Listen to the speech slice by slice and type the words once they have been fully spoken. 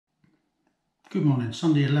Good morning,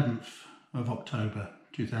 Sunday 11th of October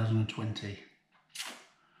 2020.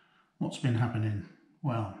 What's been happening?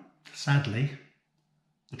 Well, sadly,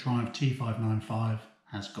 the Triumph T595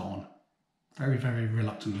 has gone. Very, very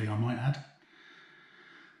reluctantly, I might add.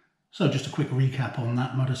 So just a quick recap on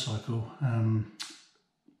that motorcycle.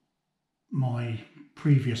 My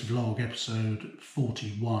previous vlog, episode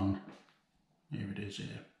 41, here it is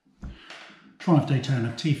here. Triumph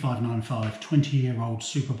Daytona T595, 20-year-old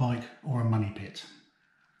superbike or a money pit.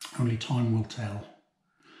 Only time will tell.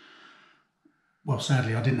 Well,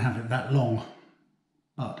 sadly, I didn't have it that long,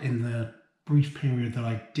 but in the brief period that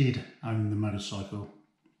I did own the motorcycle,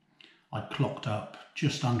 I clocked up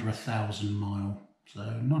just under 1,000 miles.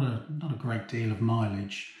 So not a great deal of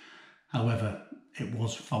mileage. However, it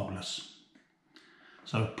was faultless.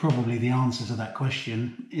 So probably the answer to that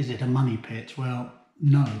question, is it a money pit? Well,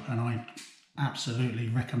 no, and I absolutely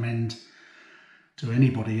recommend to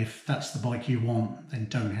anybody, if that's the bike you want, then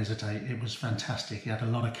don't hesitate. It was fantastic. It had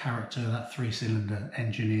a lot of character. That 3-cylinder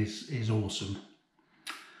engine is awesome.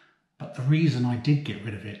 But the reason I did get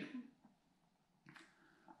rid of it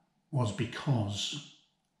was because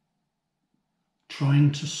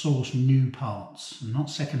trying to source new parts, not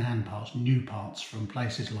second-hand parts, new parts from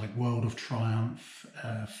places like World of Triumph,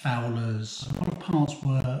 Fowler's, a lot of parts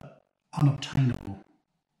were unobtainable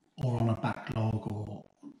or on a backlog or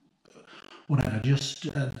whatever, just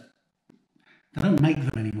they don't make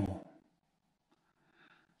them anymore.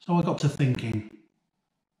 So I got to thinking,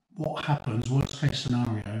 what happens, worst case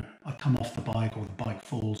scenario, I come off the bike or the bike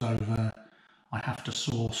falls over, I have to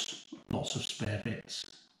source lots of spare bits.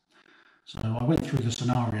 So I went through the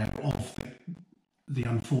scenario of the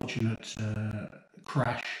unfortunate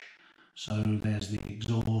crash. So there's the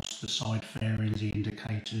exhaust, the side fairings, the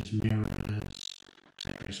indicators, mirrors,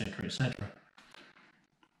 etc, etc, etc.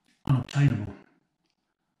 Unobtainable.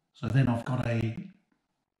 So then I've got a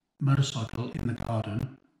motorcycle in the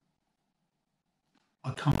garden I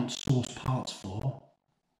can't source parts for,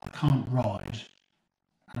 I can't ride,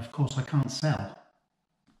 and of course I can't sell.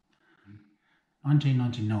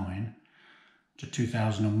 1999 to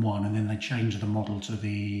 2001, and then they changed the model to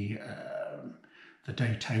the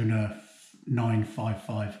Daytona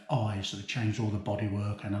 955i, so they changed all the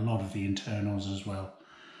bodywork and a lot of the internals as well.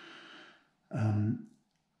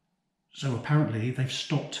 So apparently they've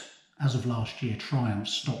stopped, as of last year, Triumph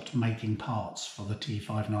stopped making parts for the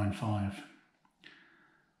T595.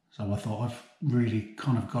 So I thought, I've really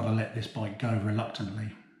kind of got to let this bike go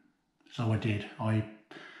reluctantly. So I did. I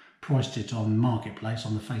priced it on Marketplace,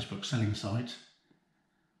 on the Facebook selling site.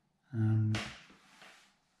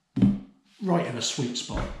 Right in the sweet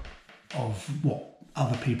spot of what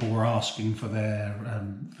other people were asking for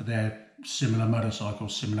their similar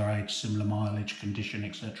motorcycles, similar age, similar mileage, condition,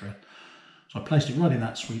 etc. So I placed it right in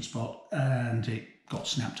that sweet spot, and it got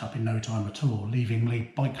snapped up in no time at all, leaving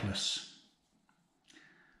me bikeless.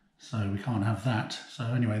 So we can't have that. So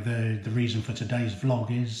anyway, the reason for today's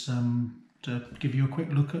vlog is to give you a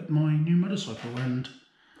quick look at my new motorcycle, and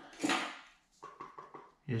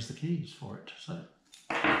here's the keys for it. So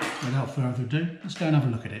without further ado, let's go and have a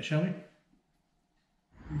look at it, shall we?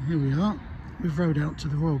 Here we are. We've rode out to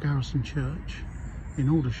the Royal Garrison Church in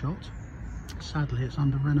Aldershot. Sadly, it's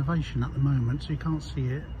under renovation at the moment, so you can't see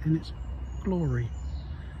it in its glory.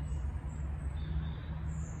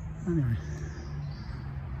 Anyway,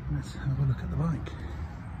 let's have a look at the bike.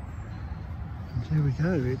 And here we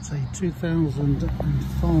go. It's a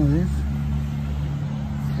 2005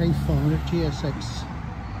 K5 GSX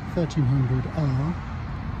 1300R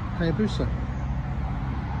Hayabusa.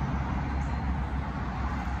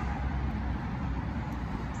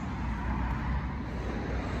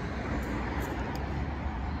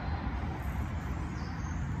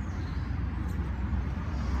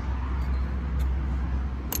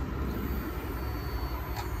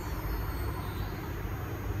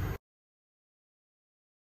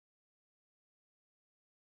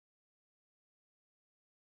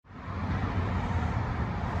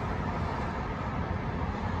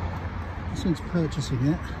 Since purchasing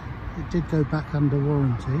it, it did go back under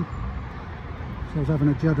warranty. So I was having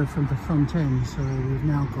a judder from the front end, so we've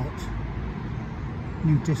now got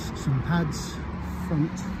new discs and pads,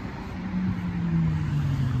 front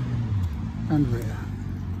and rear.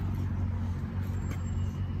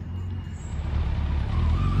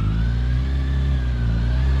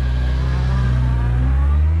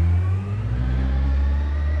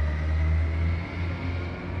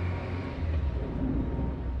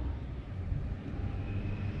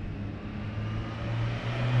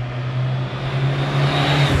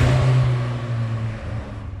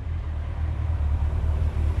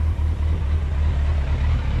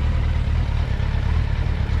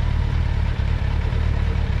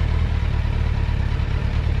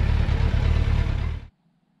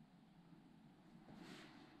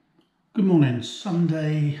 again,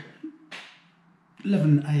 Sunday,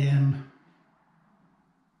 11 AM.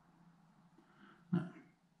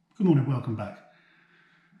 Good morning, welcome back.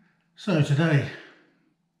 So today,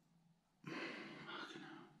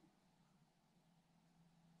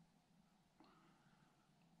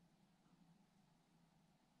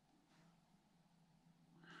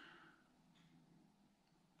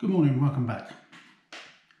 good morning, welcome back.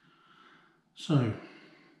 So,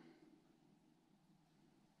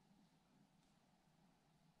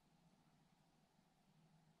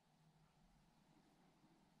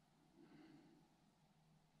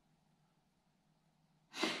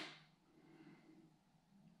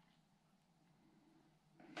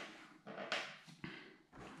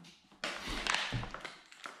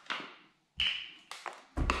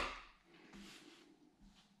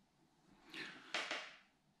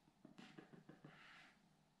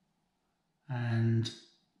 and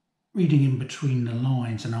reading in between the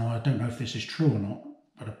lines, and now I don't know if this is true or not,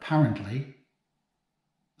 but apparently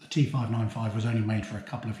the T595 was only made for a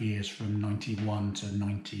couple of years, from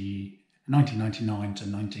 1999 to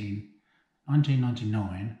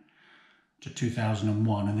 1999 to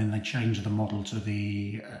 2001, and then they changed the model to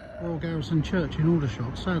the Royal Garrison Church in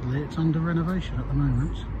Aldershot. Sadly, it's under renovation at the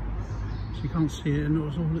moment, so you can't see it in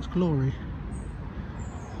all its glory.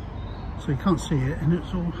 So you can't see it in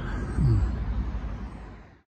its all...